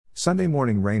Sunday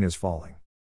morning rain is falling.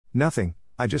 Nothing,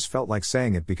 I just felt like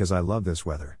saying it because I love this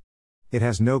weather. It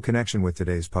has no connection with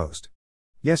today's post.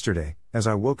 Yesterday, as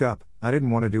I woke up, I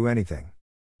didn't want to do anything.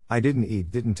 I didn't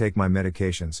eat, didn't take my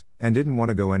medications, and didn't want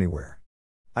to go anywhere.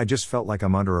 I just felt like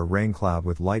I'm under a rain cloud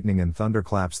with lightning and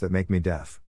thunderclaps that make me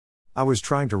deaf. I was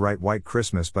trying to write White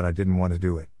Christmas, but I didn't want to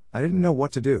do it. I didn't know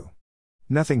what to do.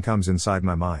 Nothing comes inside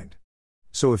my mind.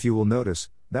 So if you will notice,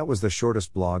 that was the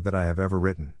shortest blog that I have ever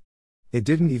written. It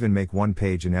didn't even make one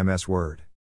page in MS Word.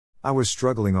 I was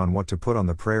struggling on what to put on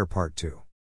the prayer part too.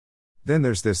 Then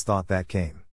there's this thought that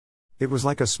came. It was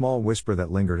like a small whisper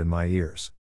that lingered in my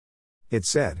ears. It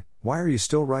said, "Why are you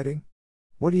still writing?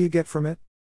 What do you get from it?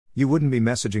 You wouldn't be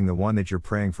messaging the one that you're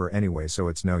praying for anyway, so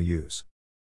it's no use."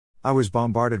 I was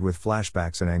bombarded with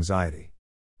flashbacks and anxiety.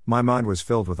 My mind was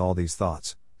filled with all these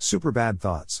thoughts, super bad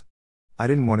thoughts. I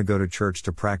didn't want to go to church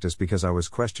to practice because I was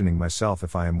questioning myself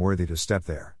if I am worthy to step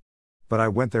there. But I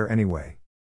went there anyway.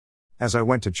 As I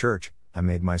went to church, I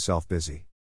made myself busy.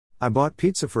 I bought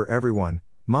pizza for everyone,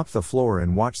 mopped the floor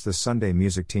and watched the Sunday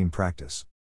music team practice.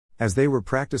 As they were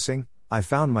practicing, I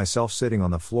found myself sitting on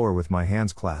the floor with my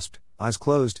hands clasped, eyes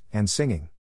closed, and singing.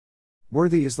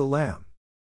 Worthy is the Lamb,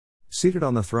 seated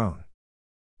on the throne.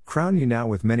 Crown you now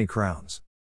with many crowns.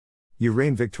 You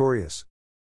reign victorious,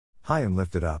 high and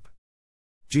lifted up.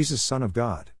 Jesus, Son of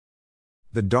God,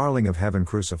 the darling of heaven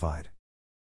crucified.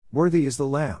 Worthy is the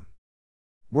Lamb.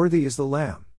 Worthy is the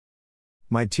Lamb.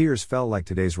 My tears fell like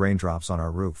today's raindrops on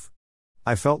our roof.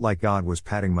 I felt like God was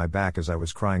patting my back as I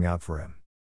was crying out for Him.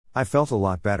 I felt a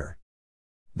lot better.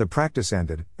 The practice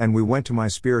ended, and we went to my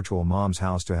spiritual mom's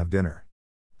house to have dinner.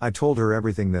 I told her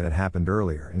everything that had happened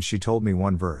earlier, and she told me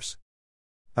one verse.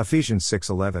 Ephesians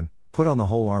 6:11, put on the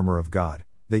whole armor of God,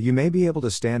 that you may be able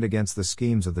to stand against the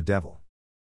schemes of the devil.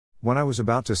 When I was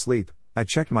about to sleep, I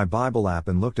checked my Bible app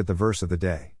and looked at the verse of the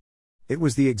day. It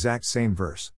was the exact same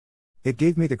verse. It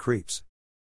gave me the creeps.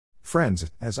 Friends,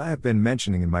 as I have been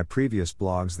mentioning in my previous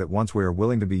blogs, that once we are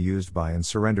willing to be used by and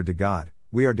surrendered to God,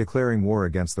 we are declaring war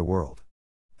against the world.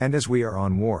 And as we are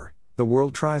on war, the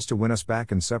world tries to win us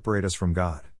back and separate us from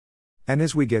God. And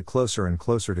as we get closer and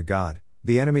closer to God,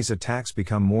 the enemy's attacks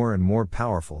become more and more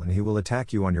powerful, and he will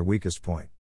attack you on your weakest point.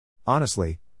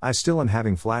 Honestly, I still am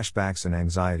having flashbacks and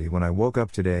anxiety when I woke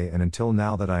up today and until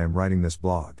now that I am writing this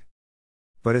blog.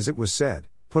 But as it was said,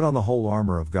 put on the whole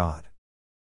armor of God.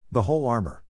 The whole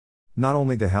armor. Not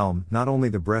only the helm, not only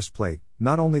the breastplate,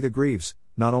 not only the greaves,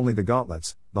 not only the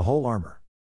gauntlets, the whole armor.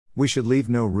 We should leave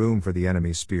no room for the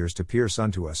enemy's spears to pierce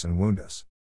unto us and wound us.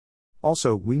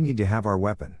 Also, we need to have our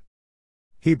weapon.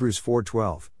 Hebrews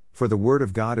 4:12, for the word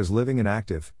of God is living and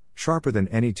active, sharper than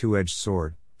any two-edged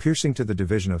sword, piercing to the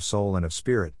division of soul and of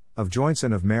spirit, of joints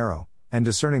and of marrow, and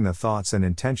discerning the thoughts and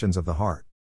intentions of the heart.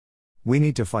 We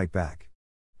need to fight back.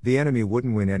 The enemy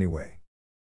wouldn't win anyway.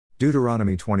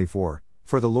 Deuteronomy 24,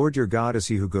 for the Lord your God is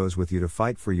he who goes with you to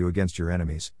fight for you against your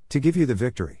enemies, to give you the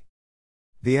victory.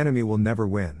 The enemy will never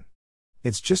win.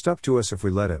 It's just up to us if we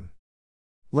let him.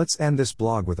 Let's end this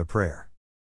blog with a prayer.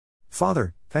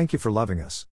 Father, thank you for loving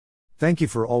us. Thank you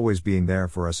for always being there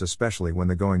for us, especially when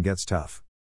the going gets tough.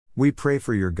 We pray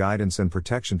for your guidance and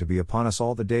protection to be upon us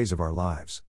all the days of our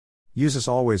lives. Use us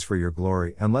always for your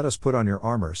glory and let us put on your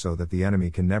armor so that the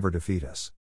enemy can never defeat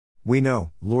us. We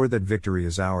know, Lord, that victory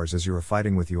is ours as you are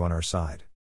fighting with you on our side.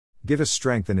 Give us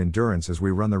strength and endurance as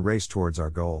we run the race towards our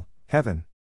goal, heaven.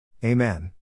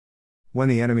 Amen. When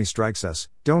the enemy strikes us,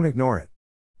 don't ignore it.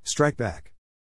 Strike back.